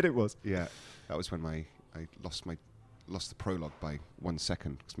me. Bet it was. Yeah, that was when I lost the prologue by 1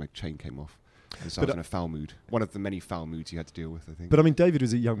 second because my chain came off, and so I But was in a foul mood. One of the many foul moods you had to deal with, I think. But I mean, David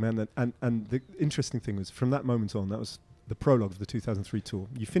was a young man, and the interesting thing was, from that moment on, that was the prologue of the 2003 Tour.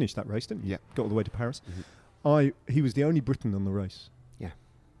 You finished that race, didn't you? Yeah. Got all the way to Paris. Mhm. He was the only Briton on the race. Yeah.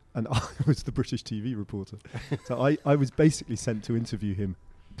 And I was the British TV reporter. So I was basically sent to interview him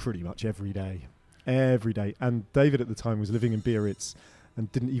pretty much every day. Every day. And David at the time was living in Biarritz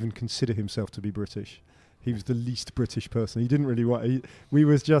and didn't even consider himself to be British. He was the least British person. He didn't really want... We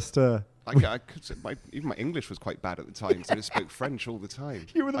was just... I could say even my English was quite bad at the time, so I just spoke French all the time.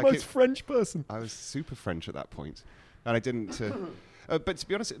 You were the I most could- French person. I was super French at that point, and I didn't. But to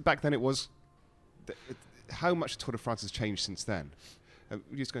be honest, back then it was how much Tour de France has changed since then.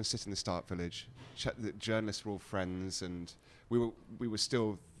 We used to go and sit in the start village. The journalists were all friends, and we were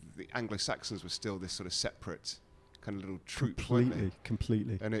still, the Anglo-Saxons were still this sort of separate kind of little troop, weren't they?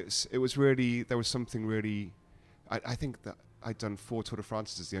 Completely. And it was really, there was something really. I think that I'd done 4 Tour de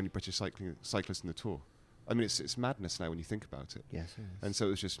France as the only British cyclist in the Tour. I mean, it's madness now when you think about it. Yes. Yes. And so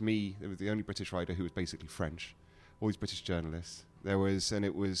it was just me. It was the only British rider who was basically French. All these British journalists. Those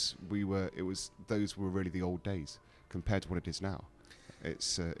were really the old days compared to what it is now.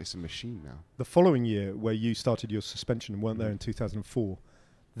 It's a machine now. The following year, where you started your suspension and weren't there in 2004,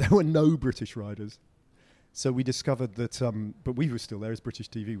 there were no British riders. So we discovered that, but we were still there as British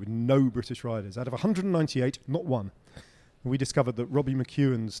TV with no British riders. Out of 198, not one. And we discovered that Robbie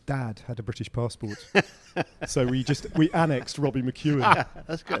McEwen's dad had a British passport. So we annexed Robbie McEwen.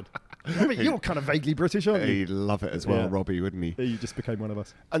 That's good. I mean, you're kind of vaguely British, aren't you? He'd love it as well, Yeah. Robbie, wouldn't he? He just became one of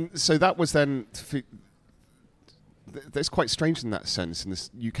us. And so that was then. That's quite strange in that sense. And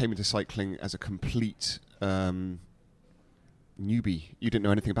you came into cycling as a complete newbie. You didn't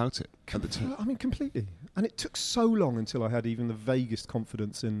know anything about it at the time. I mean, completely. And it took so long until I had even the vaguest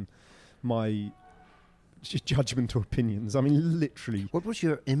confidence in my just judgment or opinions. I mean, literally. What was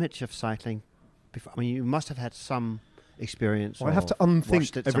your image of cycling before? I mean, you must have had some experience. I have to or unthink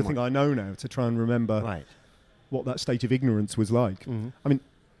watched it everything somewhere. I know now to try and remember Right. what that state of ignorance was like. Mm-hmm. I mean,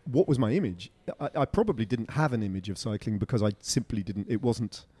 what was my image? I probably didn't have an image of cycling because I simply didn't.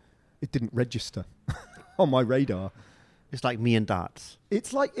 It didn't register on my radar. It's like me and darts.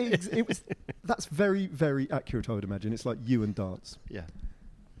 It's like it was. That's very, very accurate. I would imagine it's like you and darts. Yeah.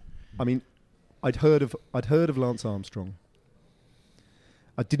 I mean, I'd heard of Lance Armstrong.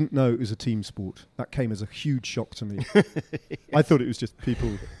 I didn't know it was a team sport. That came as a huge shock to me. I thought it was just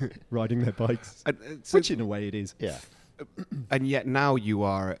people riding their bikes, So- which in a way it is. Yeah. and yet now you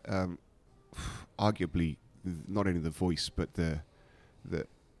are arguably not only the voice but the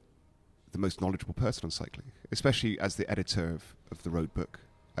most knowledgeable person on cycling, especially as the editor of the road book,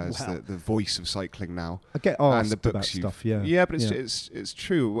 as Wow. the voice of cycling now. I get and asked the about books stuff. you've- Yeah. but it's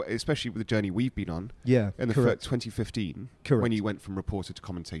true, especially with the journey we've been on. Yeah. In the correct. 2015, Correct. when you went from reporter to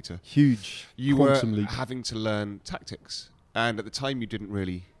commentator, Huge. you were quantum leap. having to learn tactics, and at the time you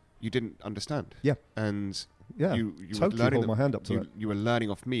didn't understand. Yeah. And Yeah. you were totally learning hold my hand up to that. you were learning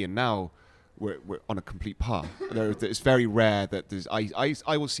off me, and now we're on a complete par. It's very rare that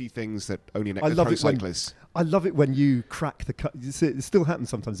I will see things that only an I love pro it when- cyclist. I love it when you crack the cut. You see, it still happens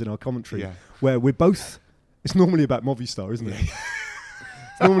sometimes in our commentary Yeah. where we're both. It's normally about Movistar, isn't it?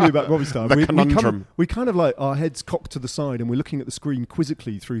 It's normally about Movistar. The conundrum. We kind of like our heads cocked to the side and we're looking at the screen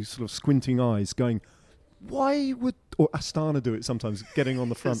quizzically through sort of squinting eyes, going, "Why would?" Or Astana do it sometimes, getting on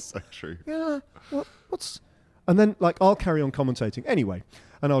the front. So true. Yeah, what's? And then like I'll carry on commentating anyway,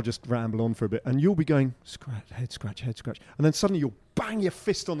 and I'll just ramble on for a bit, and you'll be going scratch, head scratch, and then suddenly you'll bang your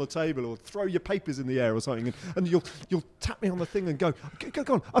fist on the table or throw your papers in the air or something, and you'll tap me on the thing and go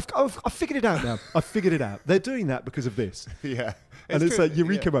on, I've figured it out now. I've figured it out. They're doing that because of this, Yeah. and it's true, a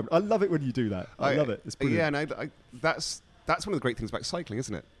eureka yeah. moment. I love it when you do that. I love it. It's brilliant. Yeah, and that's one of the great things about cycling,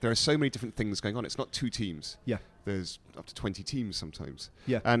 isn't it? There are so many different things going on. It's not two teams. Yeah. There's up to 20 teams sometimes.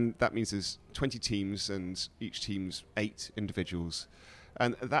 Yeah. And that means there's 20 teams and each team's 8 individuals.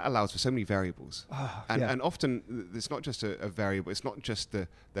 And that allows for so many variables. And often it's not just a variable. It's not just they're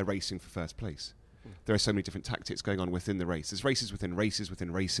racing for first place. There are so many different tactics going on within the race. There's races within races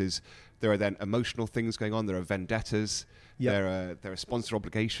within races. There are then emotional things going on. There are vendettas. Yeah. There are sponsor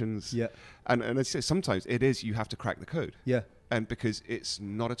obligations. Yeah. And as I say, sometimes it is you have to crack the code. Yeah. And because it's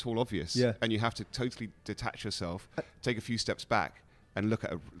not at all obvious. Yeah. And you have to totally detach yourself, take a few steps back, and look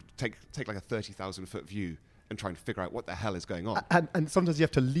at take like a 30,000 foot view and try and figure out what the hell is going on. And sometimes you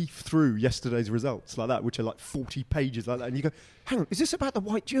have to leaf through yesterday's results like that, which are like 40 pages like that, and you go, hang on, is this about the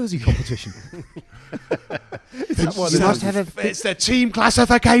white jersey competition? Is that one? You must have a It's the team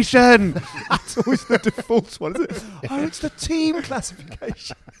classification. It's always the default one, isn't it? Oh, it's the team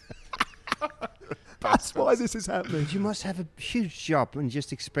classification. That's why this is happening. You must have a huge job in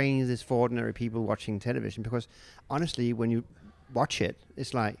just explaining this for ordinary people watching television, because honestly, when you watch it,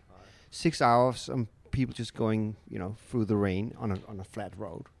 it's like 6 hours of people just going, through the rain on a flat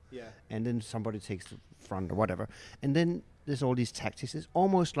road. Yeah. And then somebody takes the front or whatever. And then there's all these tactics. It's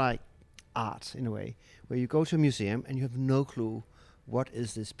almost like art in a way, where you go to a museum and you have no clue what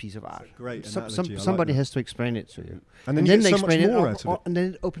is this piece of art. Great analogy, I like somebody that. has to explain it to you. And then you get they so much explain more it, out of it. and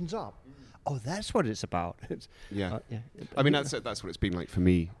then it opens up. Oh, that's what it's about. Yeah. Yeah. I mean, that's what it's been like for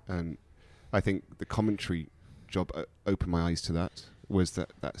me. And I think the commentary job opened my eyes to that, was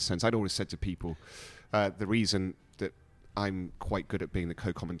that sense. I'd always said to people, the reason that I'm quite good at being the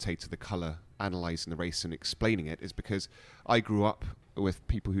co-commentator, the colour, analysing the race and explaining it, is because I grew up with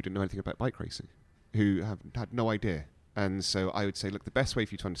people who didn't know anything about bike racing, who had no idea. And so I would say, look, the best way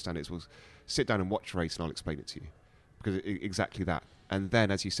for you to understand it is sit down and watch a race and I'll explain it to you. Because exactly that. And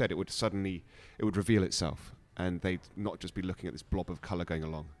then, as you said, it would reveal itself. And they'd not just be looking at this blob of colour going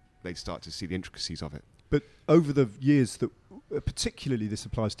along. They'd start to see the intricacies of it. But over the years, particularly this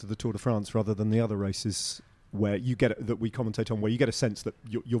applies to the Tour de France rather than the other races where you get that we commentate on, where you get a sense that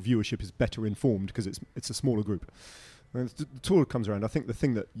your viewership is better informed because it's a smaller group. When the Tour comes around, I think the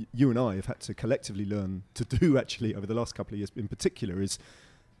thing that you and I have had to collectively learn to do actually over the last couple of years in particular is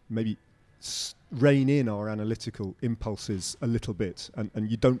maybe rein in our analytical impulses a little bit, and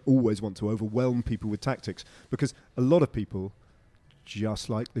you don't always want to overwhelm people with tactics, because a lot of people just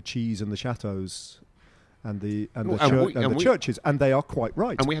like the cheese and the chateaus and the churches, and they are quite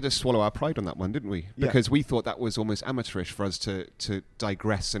right. And we had to swallow our pride on that one, didn't we? Because we thought that was almost amateurish for us to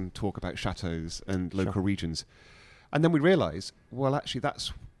digress and talk about chateaus and local regions. And then we realised, well, actually,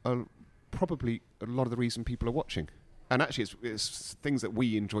 that's probably a lot of the reason people are watching. And actually, it's things that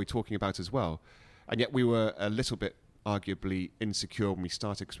we enjoy talking about as well. And yet we were a little bit, arguably, insecure when we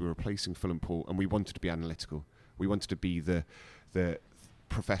started, because we were replacing Phil and Paul, and we wanted to be analytical. We wanted to be the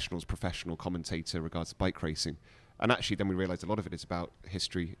professional commentator regards to bike racing. And actually then we realised a lot of it is about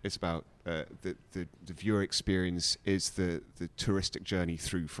history, it's about the viewer experience, is the touristic journey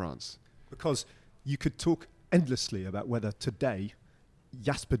through France. Because you could talk endlessly about whether today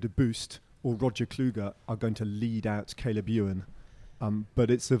Jasper de Boost or Roger Kluger are going to lead out Caleb Ewan,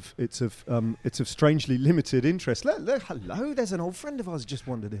 but it's of strangely limited interest. Hello, there's an old friend of ours just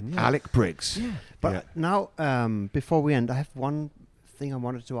wandered in. Yeah. Alec Briggs. Yeah. But now, before we end, I have one thing I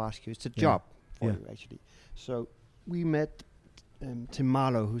wanted to ask you. It's a job for you, actually. So we met Tim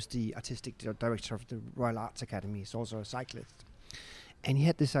Marlowe, who's the artistic director of the Royal Arts Academy. He's also a cyclist. And he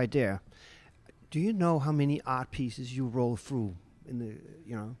had this idea. Do you know how many art pieces you roll through in the,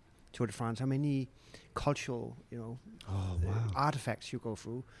 Tour de France? How many cultural, artifacts you go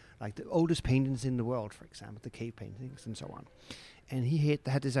through? Like the oldest paintings in the world, for example, the cave paintings and so on. And he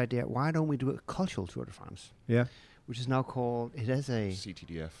had this idea, why don't we do a cultural Tour de France? Yeah. Which is now called, it has a...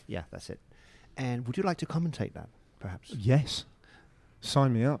 CTDF. Yeah, that's it. And would you like to commentate that, perhaps? Yes.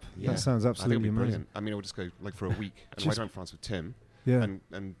 Sign me up. Yeah. That sounds absolutely amazing. Brilliant. I mean, I would just go for a week and ride around France with Tim. Yeah.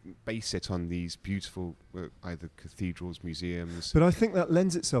 And base it on these beautiful either cathedrals, museums. But I think that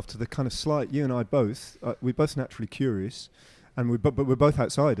lends itself to the kind of slight, you and I both, we're both naturally curious, and but we're both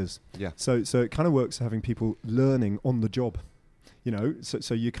outsiders. Yeah. So it kind of works having people learning on the job.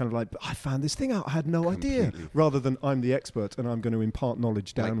 So you're kind of like, I found this thing out, I had no idea. Rather than I'm the expert and I'm going to impart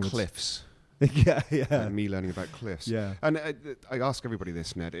knowledge downwards. Like cliffs. yeah. Like me learning about cliffs. Yeah. And I ask everybody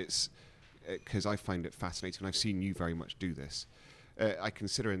this, Ned, it's because I find it fascinating, and I've seen you very much do this. I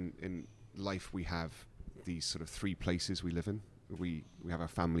consider in life we have these sort of three places we live in. We have our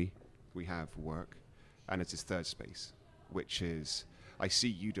family, we have work, and it's this third space, which is, I see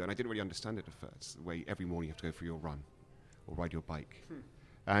you do, and I didn't really understand it at first, the way every morning you have to go for your run or ride your bike.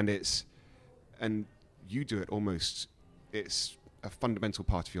 And you do it almost, it's a fundamental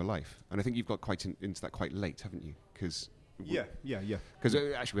part of your life. And I think you've got quite into that quite late, haven't you? Because Because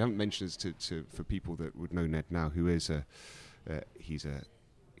actually we haven't mentioned this for people that would know Ned now, who is he's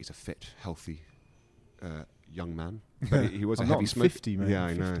a fit, healthy young man. But he was a heavy smoker. 50, man. Yeah,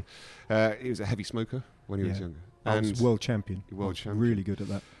 I know. He was a heavy smoker when he was younger. I was world champion. World champion. Really good at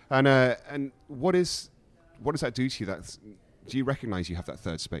that. And what does that do to you? Do you recognise you have that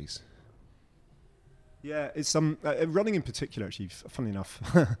third space? Yeah, it's running in particular. Actually, funnily enough,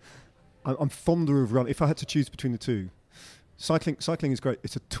 I'm fonder of running. If I had to choose between the two, cycling is great.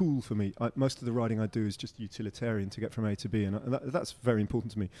 It's a tool for me. Most of the riding I do is just utilitarian to get from A to B, and that's very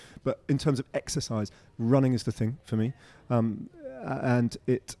important to me. But in terms of exercise, running is the thing for me. And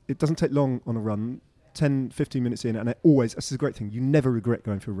it doesn't take long on a run. 10, 15 minutes in, and this is a great thing, you never regret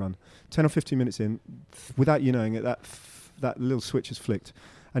going for a run. 10 or 15 minutes in, without you knowing it, that little switch is flicked,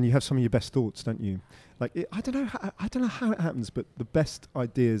 and you have some of your best thoughts, don't you? Like, I don't know how it happens, but the best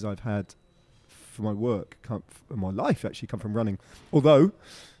ideas I've had for my work, my life actually, come from running. Although,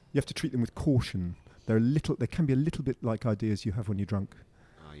 you have to treat them with caution. They can be a little bit like ideas you have when you're drunk.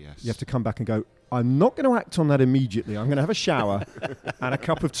 Yes. You have to come back and go, I'm not going to act on that immediately. I'm going to have a shower and a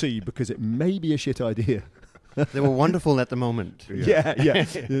cup of tea because it may be a shit idea. They were wonderful at the moment. Yeah.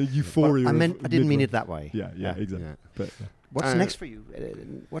 Euphoria. I didn't mean it that way. Yeah, exactly. Yeah. But, what's next for you?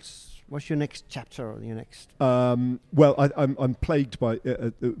 What's your next chapter or your next? Well, I'm plagued by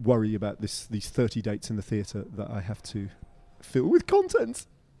worry about these 30 dates in the theatre that I have to fill with content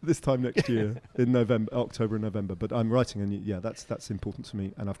this time next year in October and November. But I'm writing, and that's important to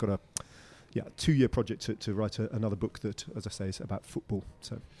me. And I've got a 2-year project to write another book that, as I say, is about football.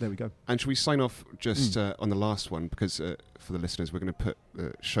 So there we go. And should we sign off just on the last one? Because for the listeners, we're going to put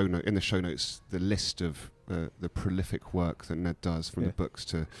in the show notes the list of the prolific work that Ned does, from the books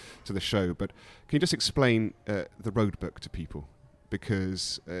to the show. But can you just explain the road book to people?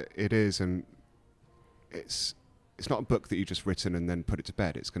 Because it is, and it's not a book that you've just written and then put it to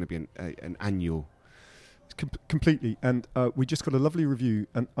bed. It's going to be an annual. Completely. And we just got a lovely review,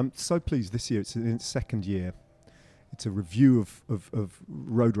 and I'm so pleased this year. It's in its second year. It's a review of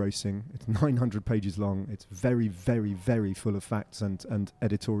road racing. It's 900 pages long. It's very, very, very full of facts and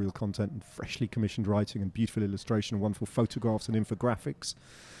editorial content and freshly commissioned writing and beautiful illustration and wonderful photographs and infographics.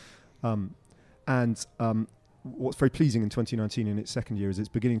 What's very pleasing in 2019 in its second year is it's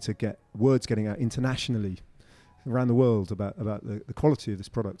beginning to get words getting out internationally around the world about the quality of this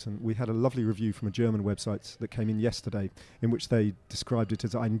product. And we had a lovely review from a German website that came in yesterday in which they described it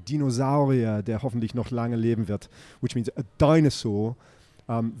as ein Dinosaurier, der hoffentlich noch lange leben wird, which means a dinosaur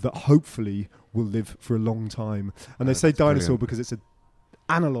that hopefully will live for a long time. And they say dinosaur because it's an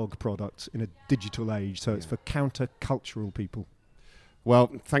analog product in a digital age, so it's for counter-cultural people.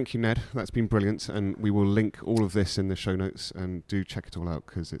 Well, thank you, Ned. That's been brilliant, and we will link all of this in the show notes, and do check it all out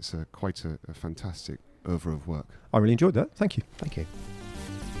because it's quite a fantastic oeuvre of work. I really enjoyed that. Thank you. Thank you.